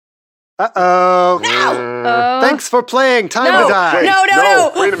Uh-oh. No! Thanks for playing. Time to die. Wait,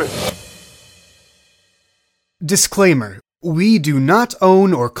 No. Wait a minute. Disclaimer. We do not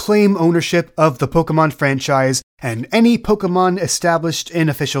own or claim ownership of the Pokemon franchise and any Pokemon established in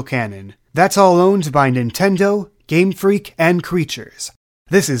official canon. That's all owned by Nintendo, Game Freak, and Creatures.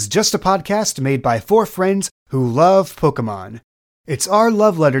 This is just a podcast made by 4 friends who love Pokemon. It's our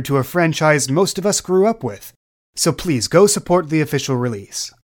love letter to a franchise most of us grew up with, so please go support the official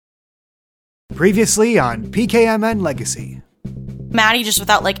release. Previously on PKMN Legacy. Maddie, just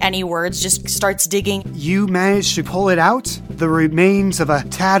without any words, just starts digging. You managed to pull it out? The remains of a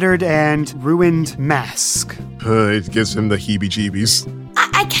tattered and ruined mask. It gives him the heebie-jeebies.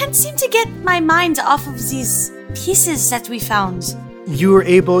 I can't seem to get my mind off of these pieces that we found. You were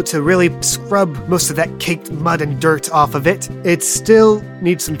able to really scrub most of that caked mud and dirt off of it. It still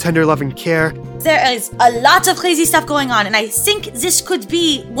needs some tender loving care. There is a lot of crazy stuff going on, and I think this could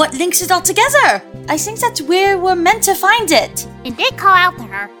be what links it all together. I think that's where we're meant to find it. It did call out to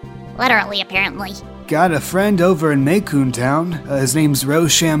her. Literally, apparently. Got a friend over in Maycoon Town. His name's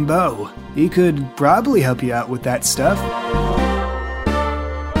Rochambeau. He could probably help you out with that stuff.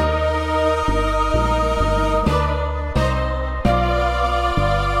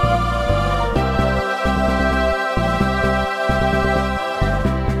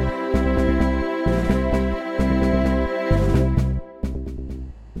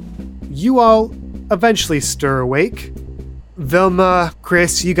 You all eventually stir awake. Vilma,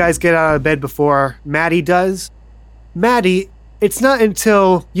 Chris, you guys get out of bed before Maddie does. Maddie, it's not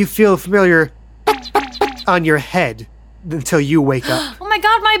until you feel familiar on your head until you wake up. Oh my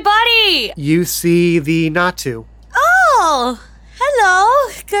god, my buddy! You see the Natu. Oh,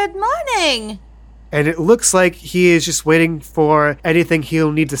 hello. Good morning. And it looks like he is just waiting for anything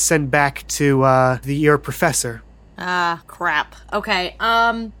he'll need to send back to your professor. Crap. Okay,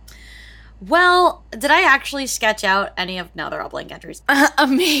 well, did I actually sketch out any of... No, they're all blank entries.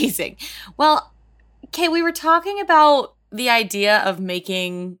 Amazing. Well, okay, we were talking about the idea of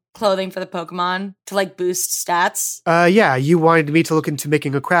making clothing for the Pokemon to, boost stats. Yeah, you wanted me to look into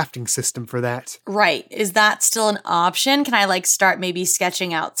making a crafting system for that. Right. Is that still an option? Can I, start maybe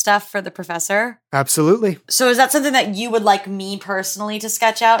sketching out stuff for the professor? Absolutely. So is that something that you would like me personally to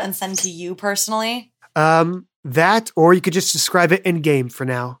sketch out and send to you personally? That, or you could just describe it in game for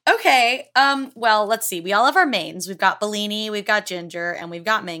now. Okay, well, let's see. We all have our mains. We've got Bellini, we've got Ginger, and we've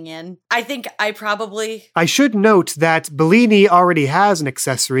got Minion. I think I should note that Bellini already has an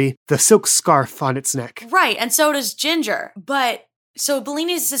accessory, the silk scarf on its neck. Right, and so does Ginger. But, so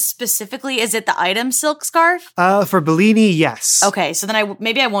Bellini's specifically, is it the item silk scarf? For Bellini, yes. Okay, so then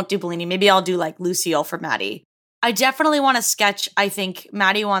maybe I won't do Bellini. Maybe I'll do, Lucille for Maddie. I definitely want to sketch, I think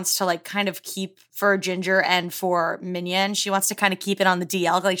Maddie wants to kind of keep for Ginger and for Minion. She wants to kind of keep it on the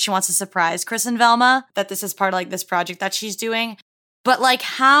DL. She wants to surprise Chris and Velma that this is part of this project that she's doing. But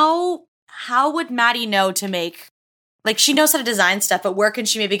how would Maddie know to make, she knows how to design stuff, but where can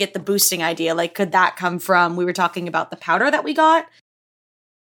she maybe get the boosting idea? Could that come from, we were talking about the powder that we got?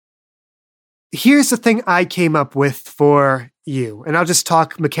 Here's the thing I came up with for you, and I'll just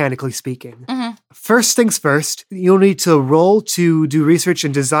talk mechanically speaking. Mm-hmm. First things first, you'll need to roll to do research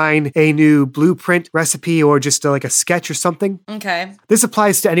and design a new blueprint, recipe, or just a sketch or something. Okay. This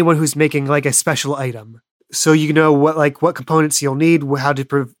applies to anyone who's making a special item. So you know what components you'll need, how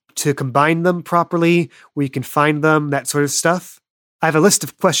to combine them properly, where you can find them, that sort of stuff. I have a list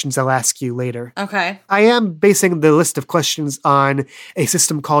of questions I'll ask you later. Okay. I am basing the list of questions on a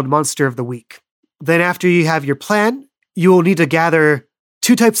system called Monster of the Week. Then after you have your plan, you will need to gather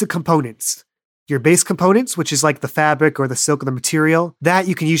 2 types of components. Your base components, which is the fabric or the silk or the material, that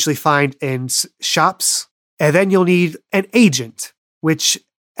you can usually find in shops. And then you'll need an agent, which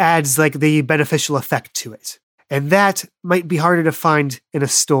adds the beneficial effect to it. And that might be harder to find in a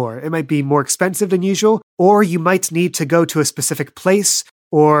store. It might be more expensive than usual, or you might need to go to a specific place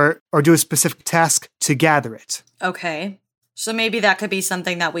or do a specific task to gather it. Okay. So maybe that could be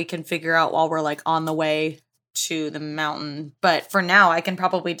something that we can figure out while we're on the way to the mountain. But for now, I can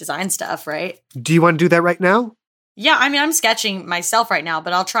probably design stuff, right? Do you want to do that right now? Yeah, I'm sketching myself right now,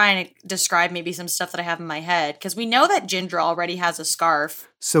 but I'll try and describe maybe some stuff that I have in my head. Because we know that Ginger already has a scarf.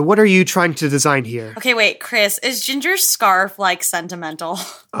 So what are you trying to design here? Okay, wait, Chris, is Ginger's scarf, sentimental?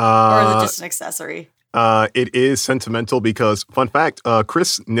 Or is it just an accessory? It is sentimental because, fun fact,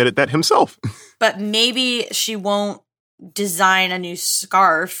 Chris knitted that himself. But maybe she won't design a new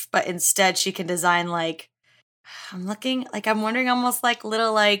scarf, but instead she can design, I'm looking, I'm wondering almost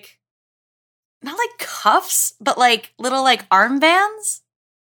little, not cuffs, but little armbands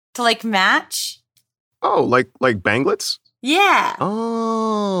to match. Oh, like banglets? Yeah.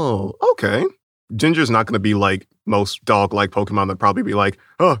 Oh, Okay. Ginger's not going to be like most dog-like Pokemon that probably be like,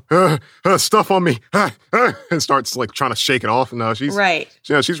 stuff on me, and starts like trying to shake it off. No, she's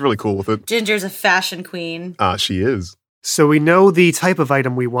really cool with it. Ginger's a fashion queen. She is. So we know the type of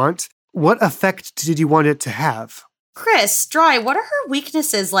item we want. What effect did you want it to have? Chris, Dry, what are her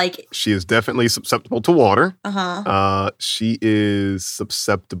weaknesses like? She is definitely susceptible to water. Uh-huh. She is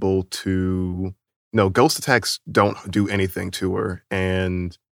susceptible to... No, ghost attacks don't do anything to her.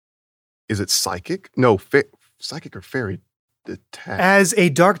 And is it psychic? No, psychic or fairy attack. As a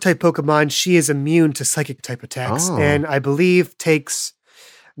dark type Pokemon, she is immune to psychic type attacks, and I believe takes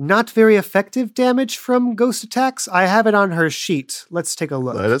not very effective damage from ghost attacks. I have it on her sheet. Let's take a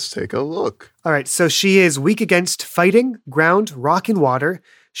look. Let us take a look. All right, so she is weak against fighting, ground, rock, and water.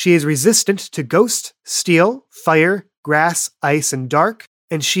 She is resistant to ghost, steel, fire, grass, ice, and dark,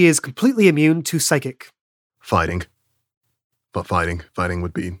 and she is completely immune to psychic. Fighting. But fighting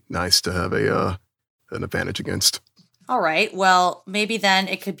would be nice to have an advantage against. All right. Well, maybe then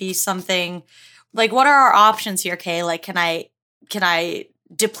it could be something like, what are our options here, Kay? Like, can I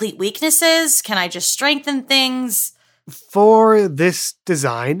deplete weaknesses? Can I just strengthen things? For this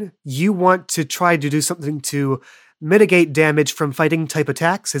design, you want to try to do something to mitigate damage from fighting type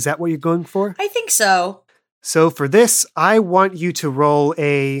attacks. Is that what you're going for? I think so. So for this, I want you to roll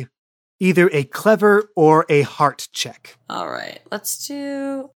either a clever or a heart check. All right. Let's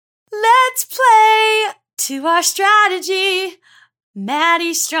play to our strategy.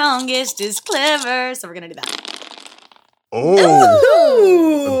 Maddie's strongest is clever. So we're going to do that.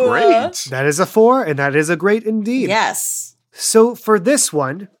 Oh, great. That is a 4, and that is a great indeed. Yes. So for this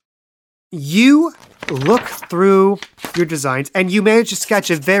one, you look through your designs, and you manage to sketch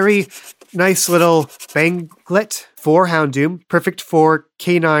a very nice little Banglet for Houndoom, perfect for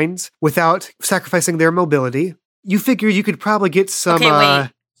canines without sacrificing their mobility. You figure you could probably get some... Okay,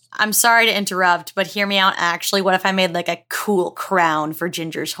 wait. I'm sorry to interrupt, but hear me out. Actually, what if I made like a cool crown for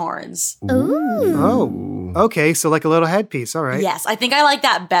Ginger's horns? Oh, okay. So like a little headpiece. All right. Yes, I think I like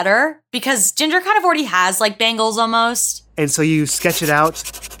that better because Ginger kind of already has like bangles almost. And so you sketch it out,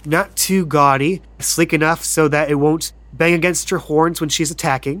 not too gaudy, sleek enough so that it won't bang against her horns when she's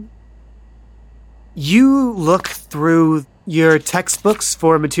attacking. You look through your textbooks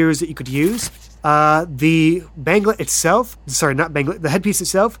for materials that you could use. The banglet itself, the headpiece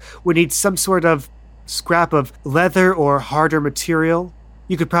itself would need some sort of scrap of leather or harder material.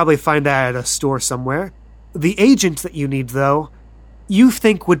 You could probably find that at a store somewhere. The agent that you need, though, you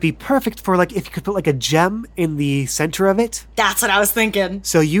think would be perfect for, like, if you could put, like, a gem in the center of it. That's what I was thinking.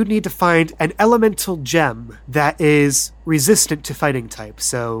 So you need to find an elemental gem that is resistant to fighting type.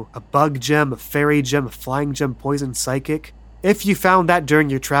 So a bug gem, a fairy gem, a flying gem, poison, psychic. If you found that during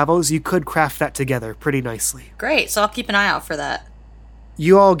your travels, you could craft that together pretty nicely. Great, so I'll keep an eye out for that.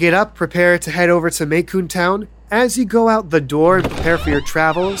 You all get up, prepare to head over to Maycoon Town. As you go out the door and prepare for your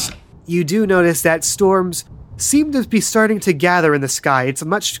travels, you do notice that storms seem to be starting to gather in the sky. It's a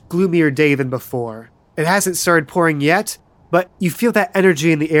much gloomier day than before. It hasn't started pouring yet, but you feel that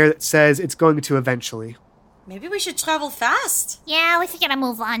energy in the air that says it's going to eventually. Maybe we should travel fast. Yeah, we gotta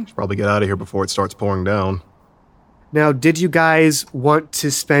move on. Probably get out of here before it starts pouring down. Now, did you guys want to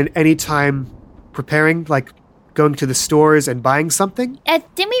spend any time preparing, like going to the stores and buying something?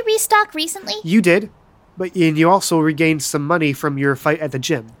 Didn't we restock recently? You did, but you also regained some money from your fight at the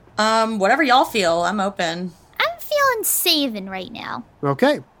gym. Whatever y'all feel, I'm open. I'm feeling saving right now.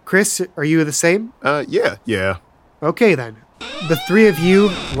 Okay. Chris, are you the same? Yeah. Okay, then. The three of you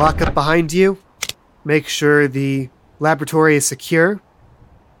lock up behind you, make sure the laboratory is secure,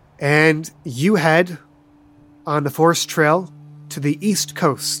 and you head on the forest trail to the east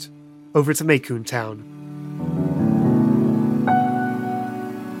coast, over to Maycoon Town.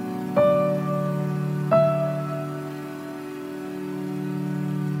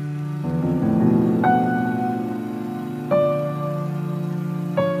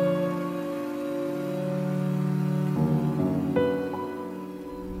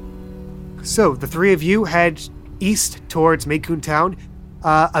 So, the three of you head east towards Maycoon Town.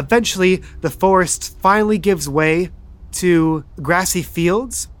 Eventually, the forest finally gives way to grassy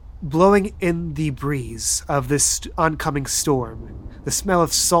fields, blowing in the breeze of this oncoming storm. The smell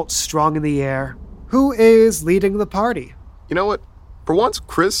of salt strong in the air. Who is leading the party? You know what? For once,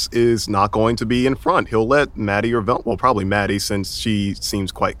 Chris is not going to be in front. He'll let Maddie or Velma, well, probably Maddie, since she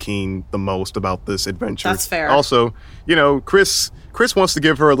seems quite keen the most about this adventure. That's fair. Also, Chris wants to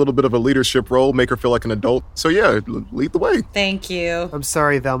give her a little bit of a leadership role, make her feel like an adult. So yeah, lead the way. Thank you. I'm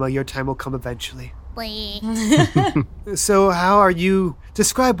sorry, Velma. Your time will come eventually. Wait. So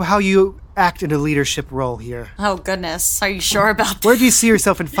describe how you act in a leadership role here. Oh, goodness. Are you sure about that? Where do you see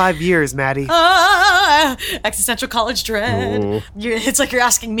yourself in 5 years, Maddie? Existential college dread. Oh. It's like you're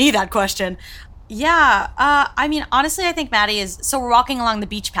asking me that question. Yeah, I mean, honestly, I think Maddie is... So we're walking along the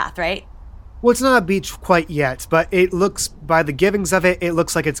beach path, right? Well, it's not a beach quite yet, but it looks, by the givings of it, it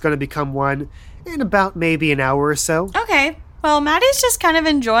looks like it's going to become one in about maybe an hour or so. Okay. Well, Maddie's just kind of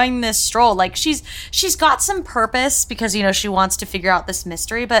enjoying this stroll. Like, she's got some purpose because, you know, she wants to figure out this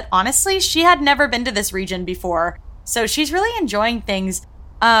mystery. But honestly, she had never been to this region before. So she's really enjoying things.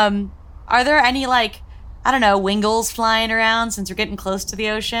 Are there any, like, I don't know, wingles flying around since we're getting close to the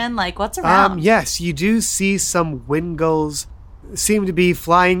ocean? Like, what's around? Yes, you do see some wingulls seem to be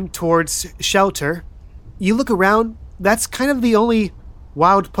flying towards shelter. You look around, that's kind of the only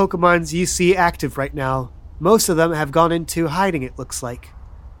wild Pokemons you see active right now. Most of them have gone into hiding, it looks like.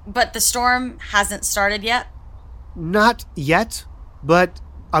 But the storm hasn't started yet? Not yet, but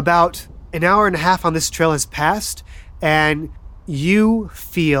about an hour and a half on this trail has passed, and you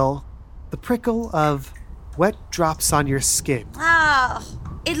feel the prickle of wet drops on your skin. Ah,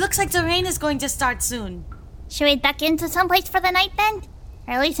 it looks like the rain is going to start soon. Should we duck into someplace for the night then?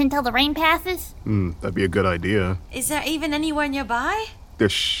 Or at least until the rain passes? That'd be a good idea. Is there even anywhere nearby?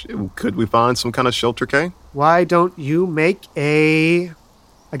 Could we find some kind of shelter, Kay? Why don't you make I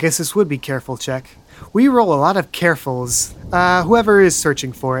guess this would be careful check. We roll a lot of carefuls. Whoever is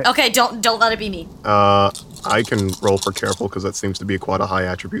searching for it. Okay, don't let it be me. I can roll for careful because that seems to be quite a high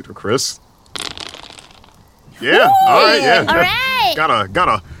attribute for Chris. Yeah, all right, yeah. All right.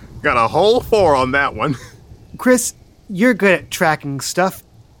 Got a whole 4 on that one. Chris, you're good at tracking stuff.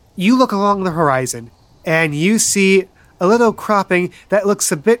 You look along the horizon, and you see a little cropping that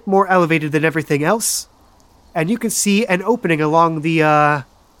looks a bit more elevated than everything else. And you can see an opening along the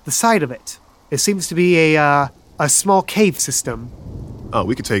side of it. It seems to be a small cave system. Oh,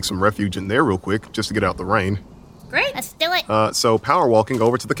 we could take some refuge in there real quick just to get out the rain. Great. Let's do it. So power walking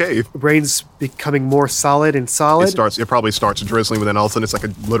over to the cave. Rain's becoming more solid and solid. It probably starts drizzling, but then all of a sudden it's like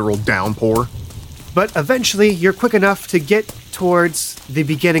a literal downpour. But eventually, you're quick enough to get towards the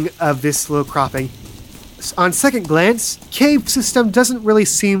beginning of this little cropping. On second glance, cave system doesn't really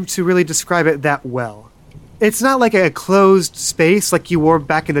seem to really describe it that well. It's not like a closed space like you were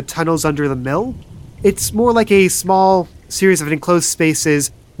back in the tunnels under the mill. It's more like a small series of enclosed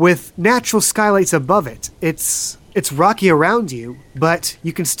spaces with natural skylights above it. It's rocky around you, but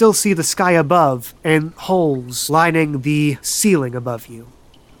you can still see the sky above and holes lining the ceiling above you.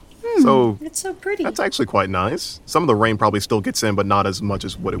 So It's so pretty. that's actually quite nice. Some of the rain probably still gets in, but not as much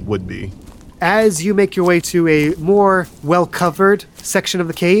as what it would be. As you make your way to a more well-covered section of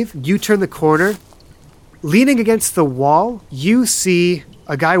the cave, you turn the corner. Leaning against the wall, you see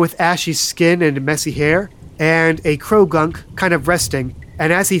a guy with ashy skin and messy hair, and a Krogunk kind of resting.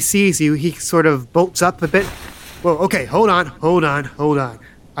 And as he sees you, he sort of bolts up a bit. Well, okay, hold on.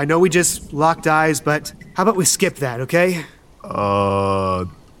 I know we just locked eyes, but how about we skip that, okay?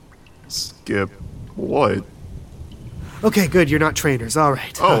 Skip what? Okay, good, you're not trainers, all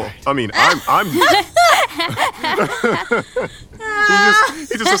right. all Oh, right. I mean, I'm.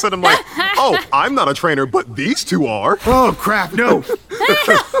 he just said, I'm like, oh, I'm not a trainer, but these two are. Oh, crap, no.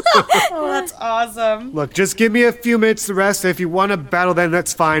 Oh, that's awesome. Look, just give me a few minutes to rest. If you want to battle, then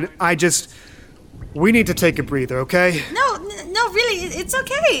that's fine. We need to take a breather, okay? No, really, it's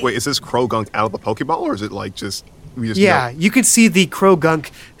okay. Wait, is this Krogunk out of the Pokeball, or is it like just we just Yeah, know? you can see the Krogunk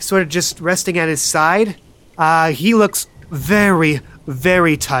sort of just resting at his side. He looks very,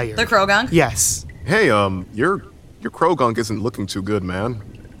 very tired. The Krogunk? Yes. Hey, your Krogunk isn't looking too good, man.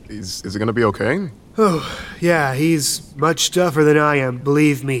 Is it gonna be okay? Yeah, he's much tougher than I am,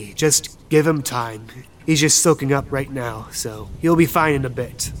 believe me. Just give him time. He's just soaking up right now, so he'll be fine in a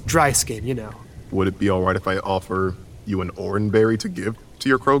bit. Dry skin, you know. Would it be all right if I offer you an Oranberry to give to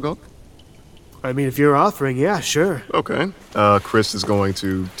your Krogunk? I mean, if you're offering, yeah, sure. Okay. Chris is going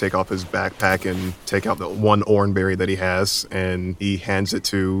to take off his backpack and take out the one Oranberry that he has, and he hands it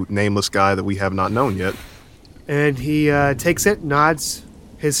to nameless guy that we have not known yet. And he takes it, nods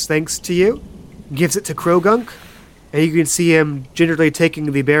his thanks to you, gives it to Krogunk, and you can see him gingerly taking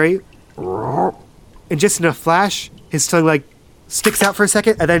the berry. And just in a flash, his tongue like sticks out for a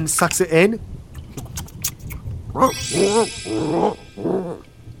second and then sucks it in.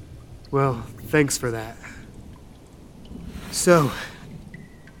 Well, thanks for that. So,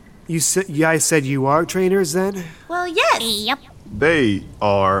 you guys said you are trainers then? Well, yes. Yep. They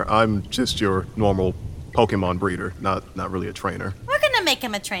are. I'm just your normal Pokemon breeder, not really a trainer. We're gonna make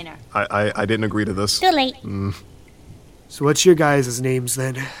him a trainer. I didn't agree to this. Too late. So what's your guys' names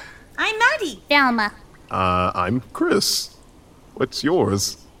then? I'm Maddie. Velma. I'm Chris. What's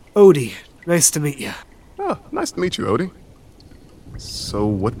yours? Odie, nice to meet you. Oh, nice to meet you, Odie. So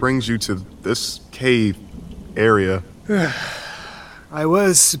what brings you to this cave area? I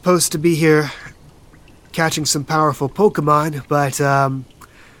was supposed to be here catching some powerful Pokemon, but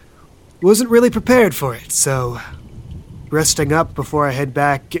wasn't really prepared for it, so resting up before I head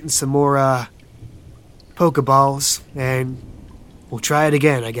back, getting some more Pokeballs, and we'll try it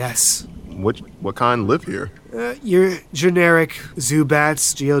again, I guess. What kind live here? Your generic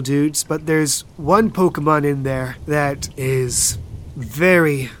Zubats, Geodudes, but there's one Pokemon in there that is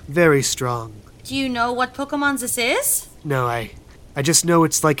very, very strong. Do you know what Pokemon this is? No, I just know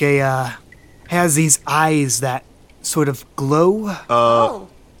it's like has these eyes that sort of glow.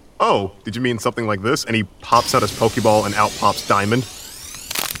 Oh, did you mean something like this? And he pops out his Pokeball and out pops Diamond.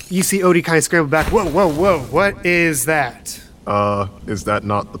 You see Odie kind of scramble back. Whoa, what is that? Is that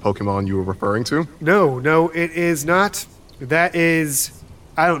not the Pokemon you were referring to? No, it is not. That is,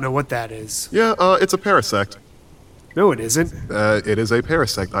 I don't know what that is. Yeah, it's a Parasect. No, it isn't. It is a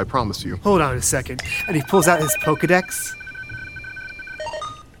Parasect, I promise you. Hold on a second. And he pulls out his Pokedex.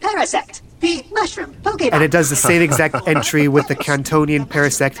 Parasect, the mushroom Pokemon. And it does the same exact entry with the Cantonian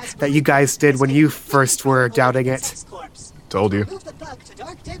Parasect that you guys did when you first were doubting it. Told you.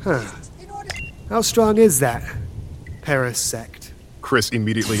 How strong is that Parasect? Chris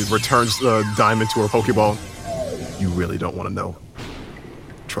immediately returns the Diamond to her Pokeball. You really don't want to know.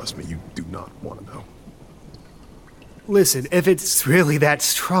 Trust me, you do not want to know. Listen, if it's really that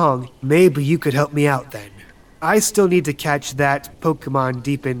strong, maybe you could help me out then. I still need to catch that Pokemon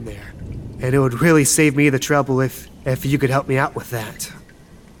deep in there. And it would really save me the trouble if you could help me out with that.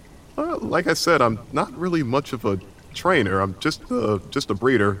 Like I said, I'm not really much of a trainer. I'm just a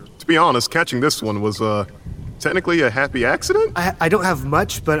breeder. To be honest, catching this one was technically a happy accident. I don't have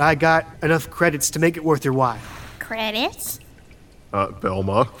much, but I got enough credits to make it worth your while. Credits?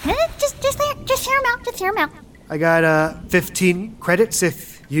 Velma. Just hear him out. I got 15 credits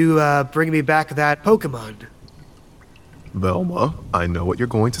if you bring me back that Pokemon. Velma, I know what you're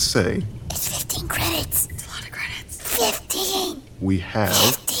going to say. It's 15 credits. It's a lot of credits. 15. We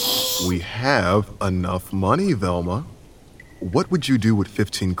have enough money, Velma. What would you do with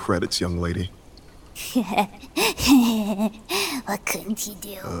 15 credits, young lady? What couldn't you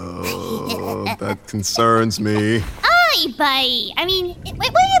do? Oh, that concerns me. Aye, buddy. I mean, wouldn't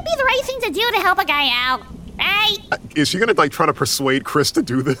it be the right thing to do to help a guy out? Right? Is she gonna try to persuade Chris to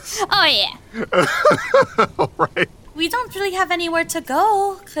do this? Oh, yeah. All right. We don't really have anywhere to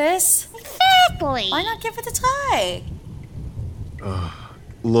go, Chris. Exactly. Why not give it a try?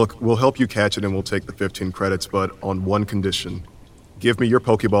 Look, we'll help you catch it and we'll take the 15 credits, but on one condition. Give me your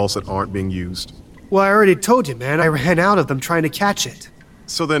Pokeballs that aren't being used. Well, I already told you, man. I ran out of them trying to catch it.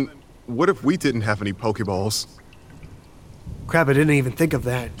 So then, what if we didn't have any Pokeballs? Crap, I didn't even think of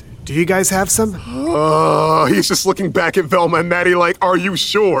that. Do you guys have some? He's just looking back at Velma and Maddie like, are you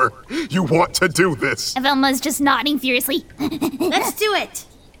sure you want to do this? Velma's just nodding furiously. Let's do it.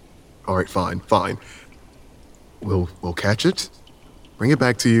 All right, fine. We'll catch it, bring it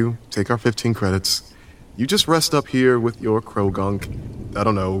back to you, take our 15 credits. You just rest up here with your Krogunk. I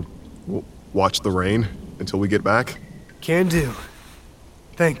don't know, watch the rain until we get back. Can do.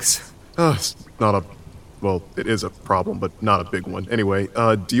 Thanks. It's not a... Well, it is a problem, but not a big one. Anyway,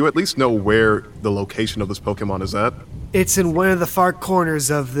 do you at least know where the location of this Pokemon is at? It's in one of the far corners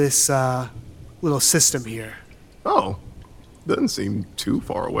of this little system here. Oh, doesn't seem too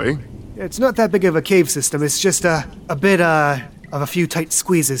far away. It's not that big of a cave system. It's just a bit of a few tight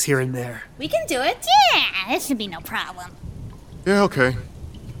squeezes here and there. We can do it. Yeah, this should be no problem. Yeah, okay.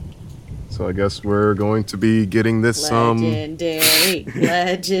 So I guess we're going to be getting this, Legendary.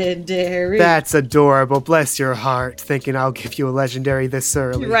 That's adorable. Bless your heart, thinking I'll give you a legendary this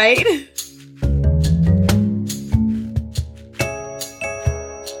early. Right?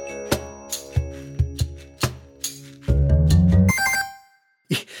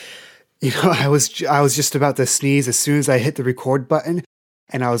 You know, I was just about to sneeze as soon as I hit the record button,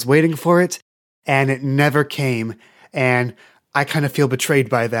 and I was waiting for it, and it never came, and I kind of feel betrayed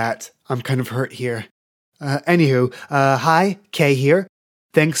by that. I'm kind of hurt here. Anywho, hi, Kay here.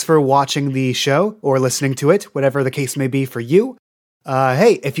 Thanks for watching the show, or listening to it, whatever the case may be for you.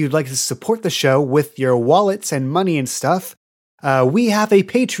 Hey, if you'd like to support the show with your wallets and money and stuff, we have a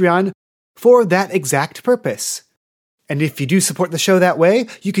Patreon for that exact purpose. And if you do support the show that way,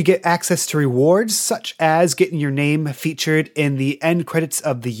 you could get access to rewards such as getting your name featured in the end credits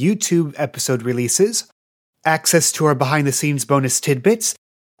of the YouTube episode releases, access to our behind-the-scenes bonus tidbits.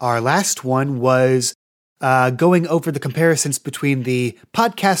 Our last one was going over the comparisons between the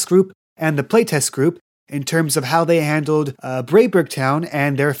podcast group and the playtest group, in terms of how they handled Brayburg Town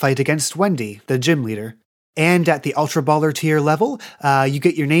and their fight against Wendy, the gym leader. And at the Ultra Baller tier level, you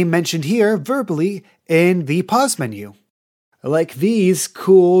get your name mentioned here verbally in the pause menu. Like these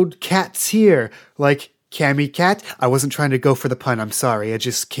cool cats here, like Cammy Cat. I wasn't trying to go for the pun, I'm sorry, it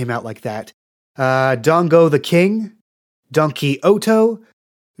just came out like that. Dongo the King, Donkey Oto,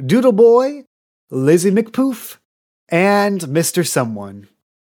 Doodle Boy, Lizzie McPoof, and Mr. Someone.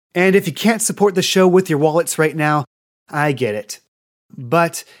 And if you can't support the show with your wallets right now, I get it.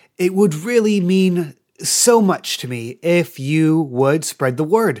 But it would really mean so much to me if you would spread the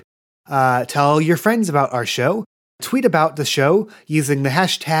word. Tell your friends about our show. Tweet about the show using the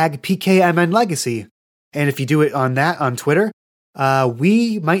hashtag PKMNLegacy. And if you do it on Twitter,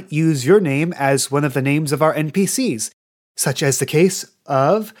 we might use your name as one of the names of our NPCs, such as the case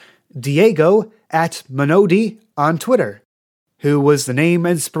of Diego at Monodi on Twitter, who was the name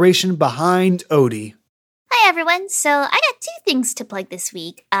inspiration behind Odie. Hi everyone, so I got 2 things to plug this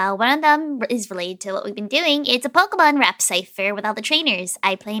week. One of them is related to what we've been doing. It's a Pokemon rap cipher with all the trainers.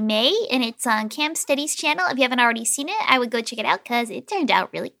 I play May, and it's on Cam Steady's channel. If you haven't already seen it, I would go check it out because it turned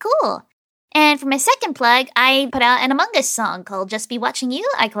out really cool. And for my second plug, I put out an Among Us song called Just Be Watching You.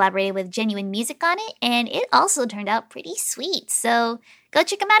 I collaborated with Genuine Music on it, and it also turned out pretty sweet. So go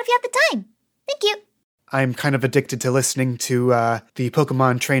check them out if you have the time. Thank you. I'm kind of addicted to listening to the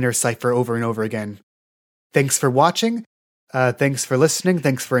Pokemon Trainer Cipher over and over again. Thanks for watching. Thanks for listening.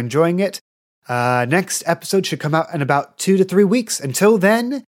 Thanks for enjoying it. Next episode should come out in about 2 to 3 weeks. Until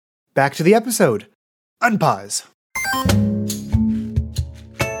then, back to the episode. Unpause.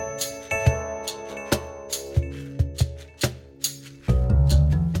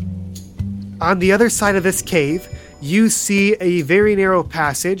 On the other side of this cave, you see a very narrow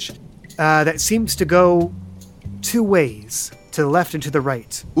passage that seems to go 2 ways, to the left and to the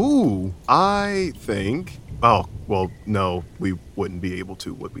right. Ooh, I think... Oh, well, no, we wouldn't be able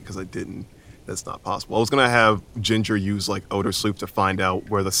to, would we? Because I didn't. That's not possible. I was going to have Ginger use, like, Odor Sloop to find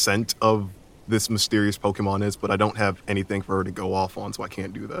out where the scent of this mysterious Pokemon is, but I don't have anything for her to go off on, so I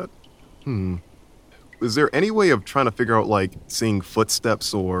can't do that. Is there any way of trying to figure out, like, seeing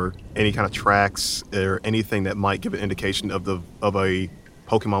footsteps or any kind of tracks or anything that might give an indication of a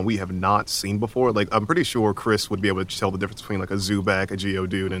Pokemon we have not seen before? Like, I'm pretty sure Chris would be able to tell the difference between, like, a Zubat, a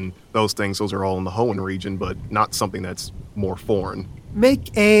Geodude, and those things. Those are all in the Hoenn region, but not something that's more foreign.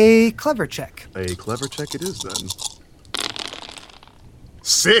 Make a clever check. A clever check it is, then.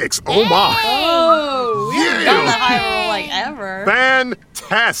 6! Oh, my! Oh, we haven't done Yeah! the high roll, like, ever.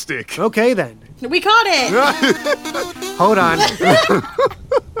 Fantastic! Okay, then. We caught it! Hold on.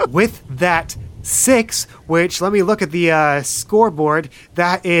 With that 6, which, let me look at the scoreboard,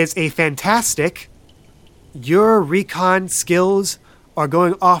 that is a fantastic. Your recon skills are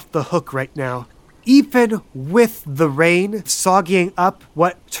going off the hook right now. Even with the rain soggying up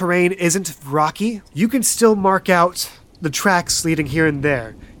what terrain isn't rocky, you can still mark out the tracks leading here and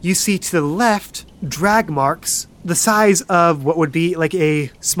there. You see to the left drag marks the size of what would be like a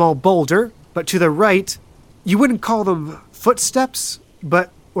small boulder, but to the right, you wouldn't call them footsteps,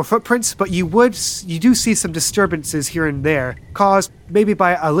 or footprints, but you do see some disturbances here and there, caused maybe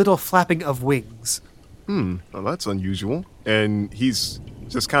by a little flapping of wings. Well, that's unusual. And he's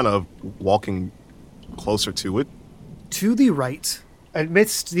just kind of walking closer to it. To the right,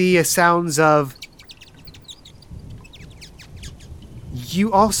 amidst the sounds of...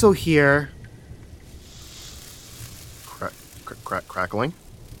 You also hear... Crackling.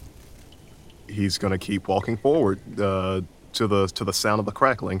 He's gonna keep walking forward to the sound of the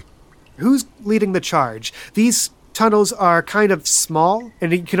crackling. Who's leading the charge? These tunnels are kind of small,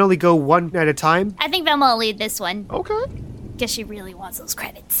 and you can only go one at a time. I think Velma will lead this one. Okay. Guess she really wants those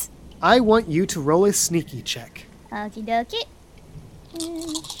credits. I want you to roll a sneaky check. Okie dokie.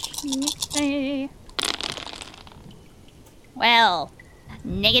 Well,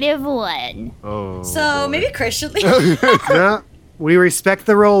 -1. Oh. So boy. maybe Chris should leave. No, we respect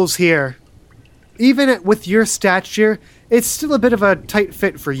the rolls here. Even with your stature, it's still a bit of a tight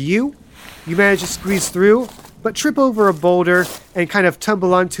fit for you. You manage to squeeze through, but trip over a boulder and kind of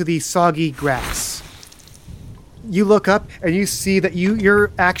tumble onto the soggy grass. You look up and you see that your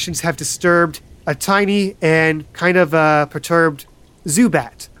actions have disturbed a tiny and kind of perturbed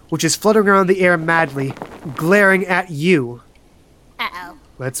Zubat, which is fluttering around the air madly, glaring at you. Uh-oh.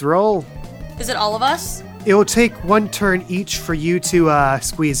 Let's roll. Is it all of us? It will take 1 turn each for you to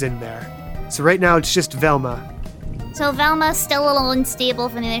squeeze in there. So right now it's just Velma. So Velma's still a little unstable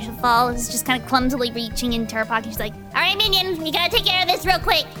from the initial fall. Is just kind of clumsily reaching into her pocket. She's like, all right, Minion, you gotta take care of this real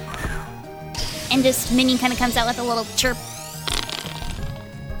quick. And just Minion kind of comes out with a little chirp.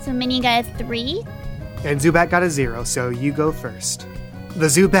 So Minion got a 3. And Zubat got a 0, so you go first. The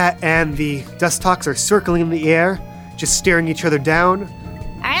Zubat and the Dustox are circling in the air, just staring each other down.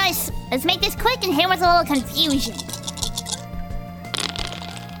 All right, let's make this quick and hit him with a little confusion.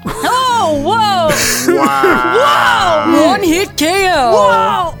 Oh, whoa! Wow. Whoa! One hit KO.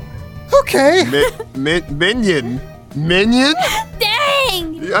 Whoa! Okay. Minion?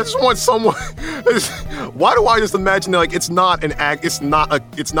 Dang! I just want someone. Why do I just imagine that, like, it's not an act? It's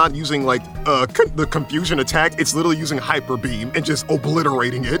not using like the confusion attack. It's literally using hyper beam and just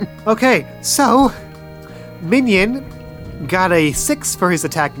obliterating it. Okay, so Minion got a 6 for his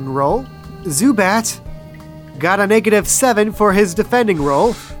attacking roll. Zubat got a -7 for his defending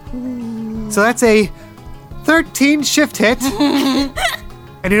roll. So that's a 13 shift hit.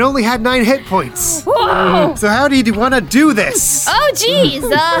 And it only had 9 hit points. Whoa! So how do you want to do this? Oh, geez.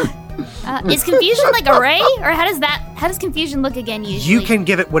 Is confusion like a ray, or how does confusion look again usually? You can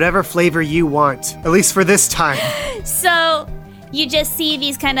give it whatever flavor you want, at least for this time. So you just see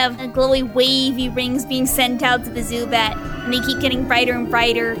these kind of glowy, wavy rings being sent out to the Zubat, and they keep getting brighter and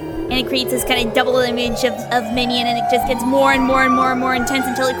brighter, and it creates this kind of double image of Minion, and it just gets more and more and more and more intense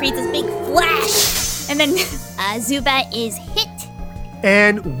until it creates this big flash, and then Zubat is hit.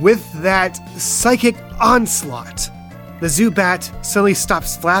 And with that psychic onslaught, the Zubat suddenly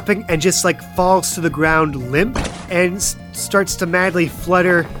stops flapping and just like falls to the ground limp and starts to madly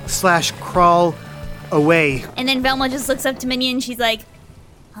flutter / crawl away. And then Velma just looks up to Minion and she's like,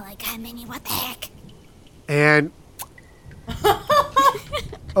 oh my god, Minion, what the heck? And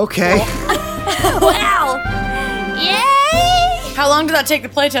okay. Wow! Yay! How long did that take the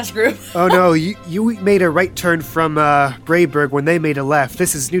playtest group? Oh no, you made a right turn from Brayburg when they made a left.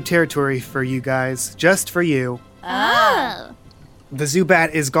 This is new territory for you guys, just for you. Oh. The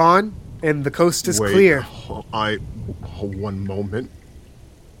Zubat is gone, and the coast is Wait, clear. One moment.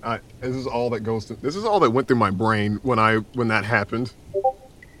 This is all that went through my brain when that happened.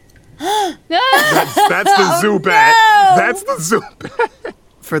 That's the Zubat. no! That's the Zubat.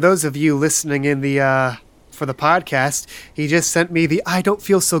 For those of you listening in the for the podcast, he just sent me the "I don't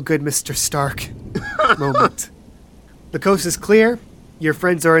feel so good, Mr. Stark" moment. The coast is clear. Your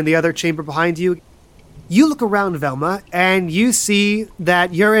friends are in the other chamber behind you. You look around, Velma, and you see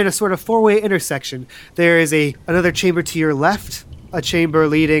that you're in a sort of four-way intersection. There is another chamber to your left, a chamber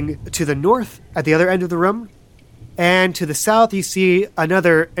leading to the north at the other end of the room, and to the south you see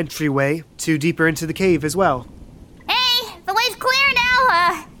another entryway to deeper into the cave as well. Hey, the way's clear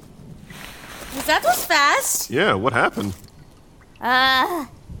now. That was fast. Yeah, what happened?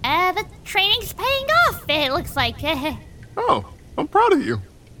 The training's paying off, it looks like. Oh, I'm proud of you.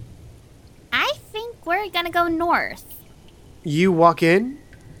 I think we're gonna go north. You walk in,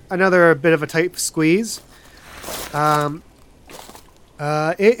 another bit of a tight squeeze. It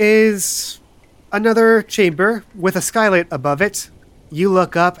is another chamber with a skylight above it. You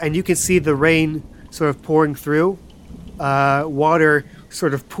look up and you can see the rain sort of pouring through, water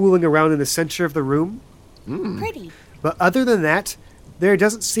sort of pooling around in the center of the room. Pretty. But other than that, there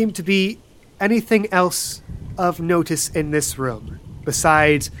doesn't seem to be anything else of notice in this room,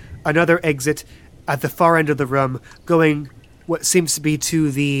 besides another exit at the far end of the room, going what seems to be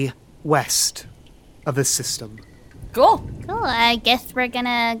to the west of the system. Cool. Cool, I guess we're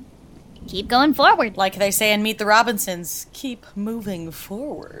gonna keep going forward. Like they say in Meet the Robinsons, keep moving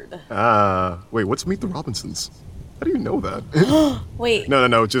forward. Wait, what's Meet the Robinsons? How do you know that? Wait.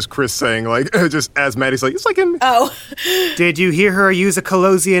 No, just Chris saying, like, just as Maddie's like, it's like in... Oh, Did you hear her use a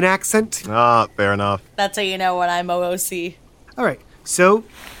Colosian accent? Fair enough. that's how you know when I'm OOC. All right, so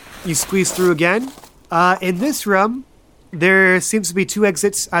you squeeze through again. In this room, there seems to be 2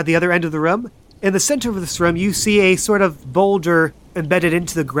 exits at the other end of the room. In the center of this room, you see a sort of boulder embedded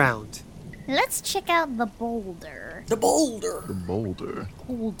into the ground. Let's check out the boulder. The boulder. The boulder.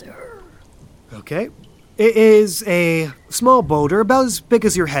 Boulder. Okay. It is a small boulder, about as big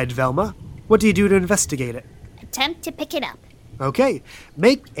as your head, Velma. What do you do to investigate it? Attempt to pick it up. Okay,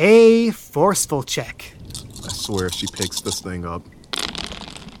 make a forceful check. I swear if she picks this thing up.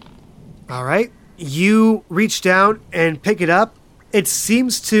 All right. You reach down and pick it up. It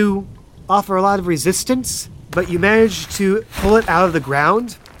seems to offer a lot of resistance, but you manage to pull it out of the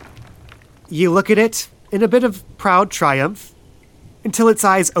ground. You look at it in a bit of proud triumph until its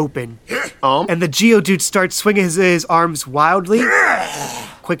eyes open. And the Geodude starts swinging his arms wildly.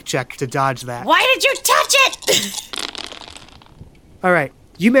 Quick check to dodge that. Why did you touch it? All right.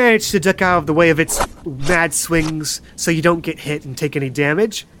 You manage to duck out of the way of its mad swings so you don't get hit and take any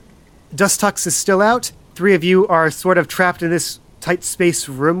damage. Dustox is still out. 3 of you are sort of trapped in this tight space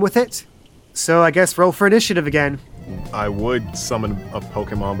room with it. So I guess roll for initiative again. I would summon a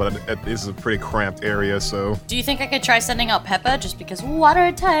Pokemon, but this is a pretty cramped area, so Do you think I could try sending out Peppa just because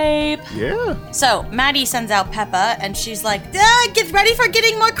water type? yeah. So Maddie sends out Peppa, and she's like, get ready for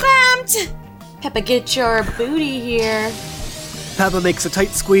getting more cramped. Peppa, get your booty here. Peppa makes a tight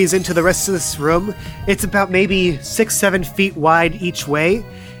squeeze into the rest of this room. It's about maybe 6-7 feet wide each way,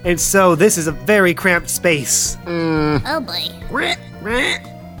 and so this is a very cramped space. Oh boy.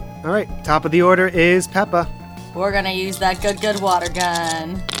 All right, top of the order is Peppa. We're gonna use that good water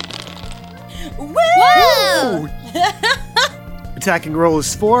gun. Whoa! Attacking roll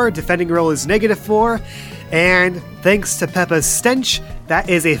is 4, defending roll is -4, and thanks to Peppa's stench, that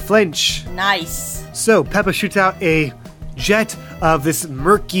is a flinch. Nice. So Peppa shoots out a jet of this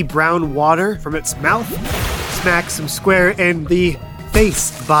murky brown water from its mouth, smacks him square in the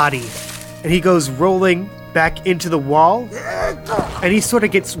face body, and he goes rolling back into the wall, and he sort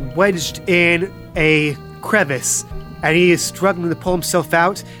of gets wedged in a crevice, and he is struggling to pull himself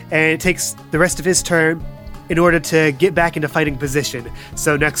out, and it takes the rest of his turn in order to get back into fighting position.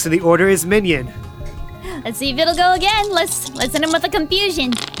 So next in the order is Minion. Let's see if it'll go again. Let's hit him with a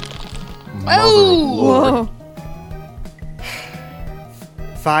confusion. Mother of Lord.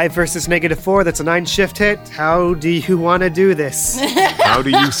 5 versus -4, that's a 9 shift hit. How do you want to do this? How do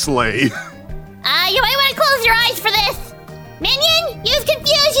you slay? You might want to close your eyes for this. Minion, use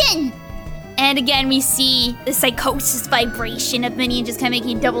confusion. And again, we see the psychosis vibration of Minion just kind of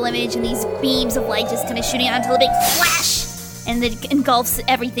making a double image, and these beams of light just kind of shooting out until a big flash, and then engulfs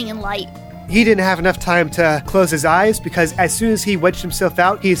everything in light. He didn't have enough time to close his eyes because as soon as he wedged himself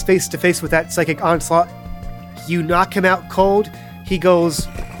out, he is face to face with that psychic onslaught. You knock him out cold. He goes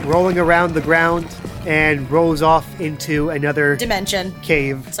rolling around the ground and rolls off into another Dimension.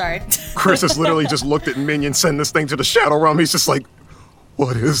 cave. Sorry. Chris has literally just looked at Minion send this thing to the Shadow Realm. He's just like,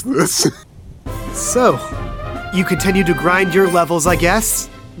 what is this? So, you continue to grind your levels, I guess.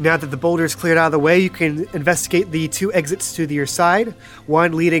 Now that the boulder's cleared out of the way, you can investigate the 2 exits to your side,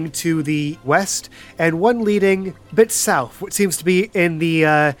 one leading to the west, and one leading a bit south, what seems to be in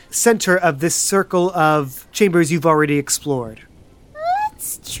the center of this circle of chambers you've already explored.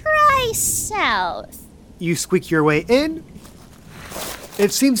 Let's try south. You squeak your way in.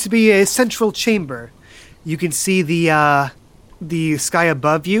 It seems to be a central chamber. You can see the sky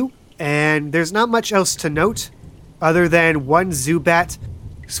above you, and there's not much else to note other than one Zubat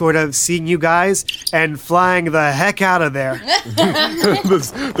sort of seeing you guys and flying the heck out of there.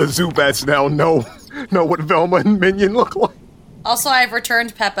 the Zubats now know what Velma and Minion look like. Also, I've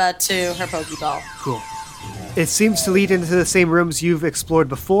returned Peppa to her Pokeball. Cool. It seems to lead into the same rooms you've explored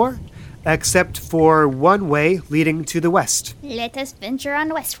before, except for one way leading to the west. Let us venture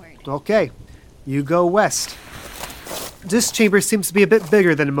on westward. Okay, you go west. This chamber seems to be a bit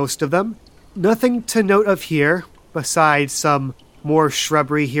bigger than most of them. Nothing to note of here, besides some more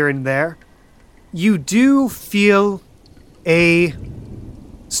shrubbery here and there. You do feel a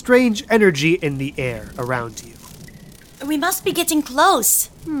strange energy in the air around you. We must be getting close.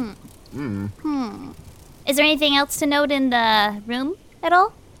 Is there anything else to note in the room at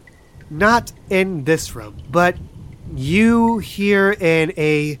all? Not in this room, but you hear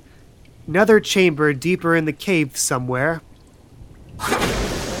in another chamber deeper in the cave somewhere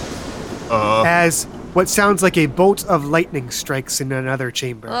as what sounds like a bolt of lightning strikes in another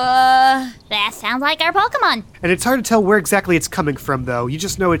chamber. That sounds like our Pokemon. And it's hard to tell where exactly it's coming from, though. You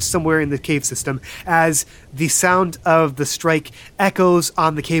just know it's somewhere in the cave system as the sound of the strike echoes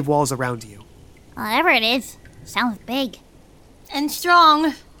on the cave walls around you. Whatever it is, sounds big. And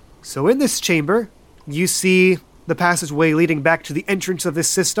strong. So in this chamber, you see the passageway leading back to the entrance of this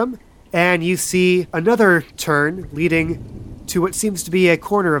system, and you see another turn leading to what seems to be a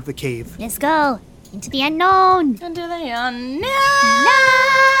corner of the cave. Let's go into the unknown. Into the unknown.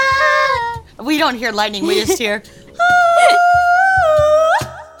 No! We don't hear lightning, we just hear.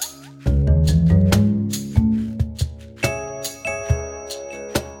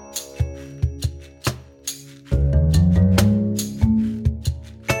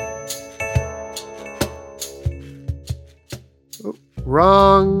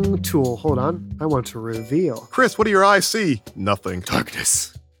 Wrong tool. Hold on. I want to reveal. Chris, what do your eyes see? Nothing.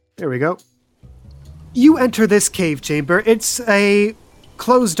 Darkness. There we go. You enter this cave chamber. It's a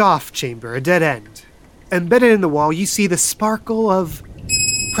closed-off chamber, a dead end. Embedded in the wall, you see the sparkle of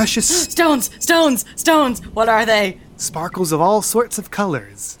precious Stones! What are they? sparkles of all sorts of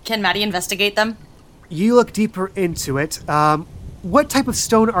colors. Can Maddie investigate them? You look deeper into it. What type of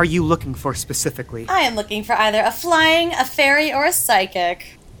stone are you looking for specifically? I am looking for either a flying, a fairy, or a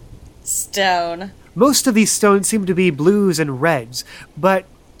psychic stone. Most of these stones seem to be blues and reds, but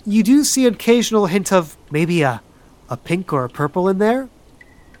you do see an occasional hint of maybe a a pink or a purple in there.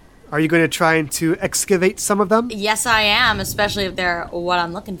 Are you going to try to excavate some of them? Yes, I am, especially if they're what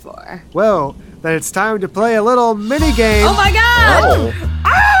I'm looking for. Well, then it's time to play a little mini game. Oh my god!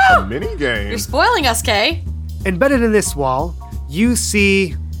 A mini game. You're spoiling us, Kay. Embedded in this wall, you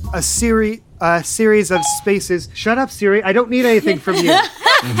see a series of spaces. Shut up, Siri. I don't need anything from you.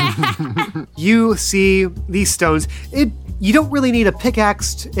 You see these stones. You don't really need a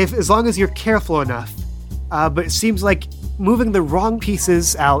pickaxe as long as you're careful enough. But it seems like moving the wrong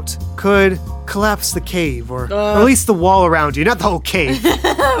pieces out could collapse the cave, or at least the wall around you, not the whole cave.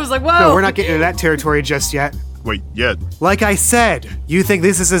 I was like, whoa. No, we're not getting into that territory just yet. Wait, yet. Like I said, you think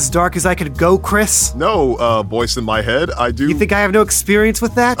this is as dark as I could go, Chris? No, voice in my head. I do. You think I have no experience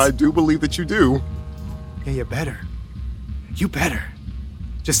with that? I do believe that you do. Yeah, you better. You better.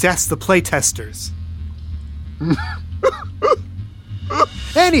 Just ask the playtesters.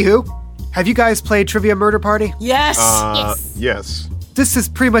 Anywho, have you guys played Trivia Murder Party? Yes. Yes. Yes. This is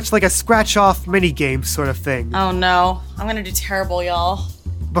pretty much like a scratch-off mini-game sort of thing. Oh no. I'm gonna do terrible, y'all.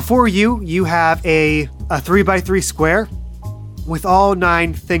 Before you have a 3x3 square with all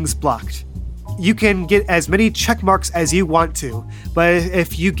 9 things blocked. You can get as many check marks as you want to, but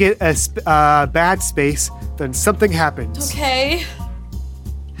if you get a bad space, then something happens. Okay.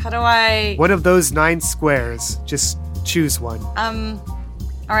 How do I... One of those 9 squares. Just choose one.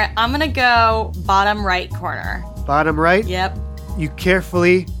 All right, I'm gonna go bottom right corner. Bottom right, Yep. you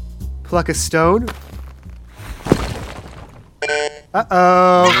carefully pluck a stone. Uh-oh.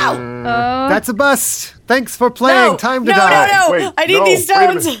 Oh. That's a bust. Thanks for playing. No, Time to no, die. no, no. Wait, I need no, these wait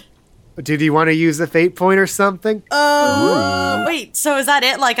a stones. Did you want to use a fate point or something? Wait, so is that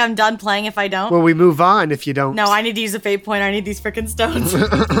it? Like I'm done playing if I don't? Well, we move on if you don't. No, I need to use a fate point. I need these freaking stones.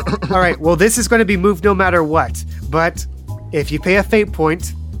 All right, well, this is going to be moved no matter what. But if you pay a fate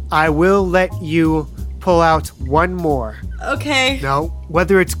point, I will let you pull out one more. Okay. Now,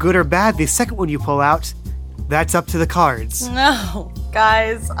 whether it's good or bad, the second one you pull out, that's up to the cards. No.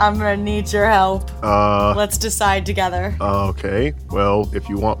 Guys, I'm gonna need your help. Let's decide together. Okay. Well, if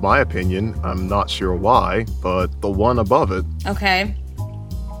you want my opinion, I'm not sure why, but the one above it. Okay.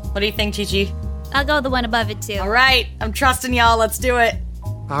 What do you think, Chi-Chi? I'll go with the one above it too. All right, I'm trusting y'all. Let's do it.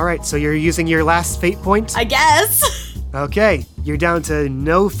 All right, so you're using your last fate point? I guess. Okay, you're down to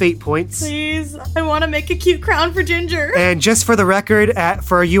no fate points. Please, I want to make a cute crown for Ginger. And just for the record,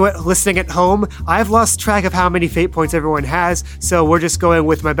 for you listening at home, I've lost track of how many fate points everyone has, so we're just going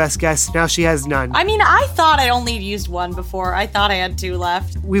with my best guess. Now she has none. I mean, I thought I only used one before. I thought I had 2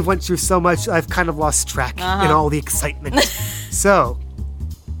 left. We went through so much, I've kind of lost track in all the excitement. So,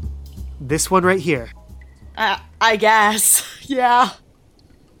 this one right here. I guess. Yeah.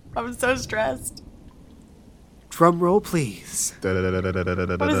 I'm so stressed. Drum roll, please. What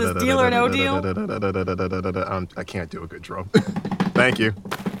is this, Deal or No Deal? I can't do a good drum. Thank you.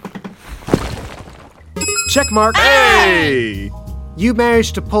 Check mark. Hey! You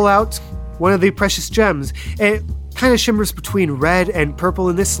managed to pull out one of the precious gems. It kind of shimmers between red and purple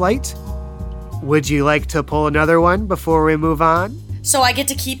in this light. Would you like to pull another one before we move on? So I get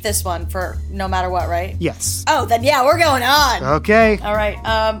to keep this one for no matter what, right? Yes. Oh, then yeah, we're going on. Okay. All right.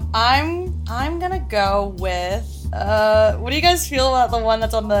 I'm gonna go with. What do you guys feel about the one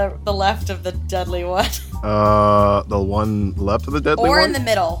that's on the left of the deadly one? The one left of the deadly Or one? in the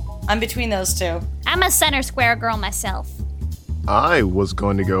middle. I'm between those two. I'm a center square girl myself. I was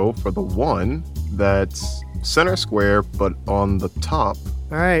going to go for the one that's center square, but on the top.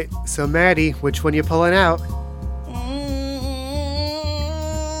 All right. So, Maddie, which one you pulling out?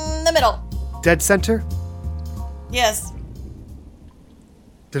 The middle. Dead center? Yes.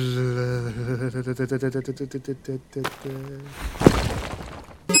 Ding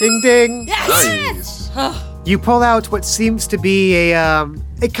ding. Yes. Nice. You pull out what seems to be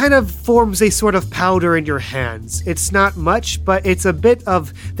it kind of forms a sort of powder in your hands. It's not much, but it's a bit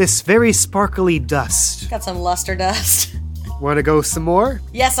of this very sparkly dust. Got some luster dust. Want to go some more?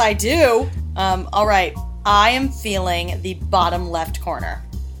 Yes, I do. All right. I am feeling the bottom left corner.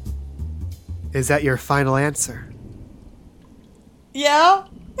 Is that your final answer? Yeah?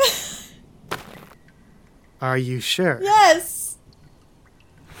 Are you sure? Yes.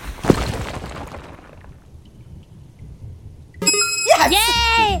 Yes.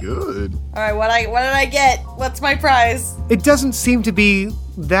 Yay! Good. All right, what did I get? What's my prize? It doesn't seem to be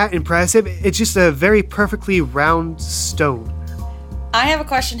that impressive. It's just a very perfectly round stone. I have a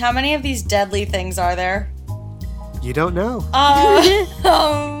question. How many of these deadly things are there? You don't know.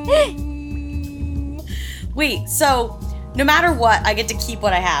 Wait, so no matter what, I get to keep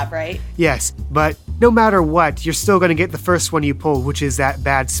what I have, right? Yes, but no matter what, you're still going to get the first one you pull, which is that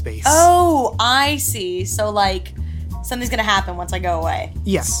bad space. Oh, I see. So, like, something's gonna happen once I go away.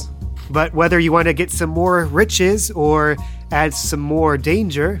 Yes. But whether you want to get some more riches or add some more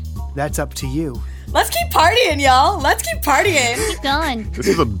danger, that's up to you. Let's keep partying, y'all. Let's keep partying. Keep going. This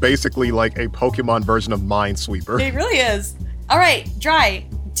is basically like a Pokemon version of Minesweeper. It really is. All right, Dry,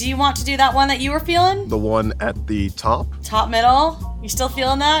 do you want to do that one that you were feeling? The one at the top. Top middle? You still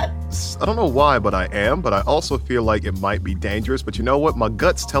feeling that? I don't know why, but I am. But I also feel like it might be dangerous. But you know what? My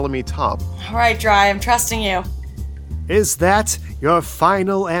gut's telling me top. All right, Dry, I'm trusting you. Is that your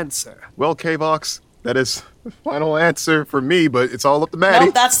final answer? Well, K-Vox, that is the final answer for me, but it's all up to Maddie.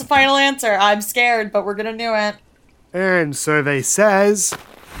 Nope, that's the final answer. I'm scared, but we're gonna do it. And survey says,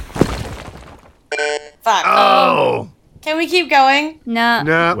 Fuck. Oh! Can we keep going? No.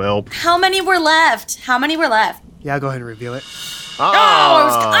 no. Well, How many were left? Yeah, go ahead and reveal it.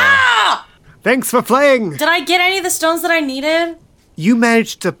 Ah! Thanks for playing. Did I get any of the stones that I needed? You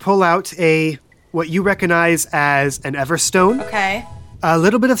managed to pull out what you recognize as an Everstone, Okay. a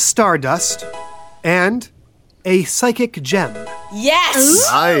little bit of Stardust, and a Psychic Gem. Yes!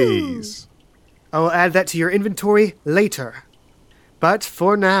 nice. I will add that to your inventory later. But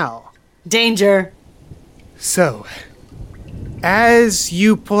for now. Danger. So, as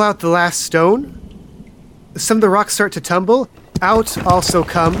you pull out the last stone, some of the rocks start to tumble. Out also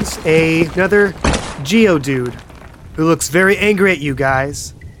comes another Geodude who looks very angry at you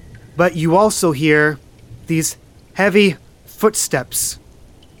guys. But you also hear these heavy footsteps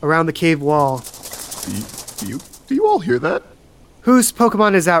around the cave wall. Do you all hear that? Whose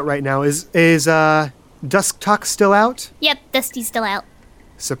Pokemon is out right now? Is Dusktalk still out? Yep, Dusty's still out.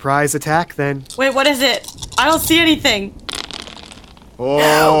 Surprise attack then. Wait, what is it? I don't see anything.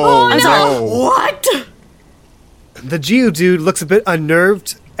 Oh, no. What? The Geodude looks a bit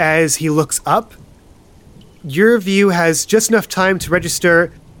unnerved as he looks up. Your view has just enough time to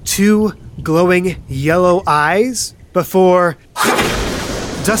register 2 glowing yellow eyes before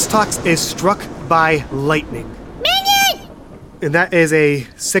Dustox is struck by lightning. Minion! And that is a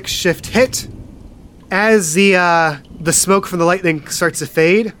 6-shift hit. As the smoke from the lightning starts to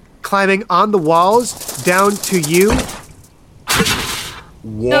fade, climbing on the walls down to you.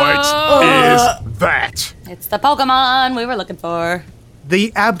 What is that? It's the Pokemon we were looking for.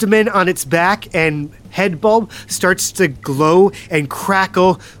 The abdomen on its back and head bulb starts to glow and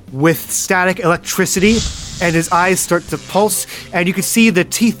crackle with static electricity, and his eyes start to pulse, and you can see the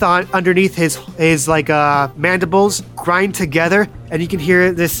teeth underneath his mandibles grind together, and you can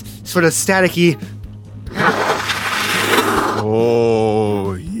hear this sort of staticky.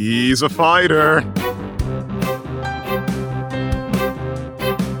 Oh, he's a fighter.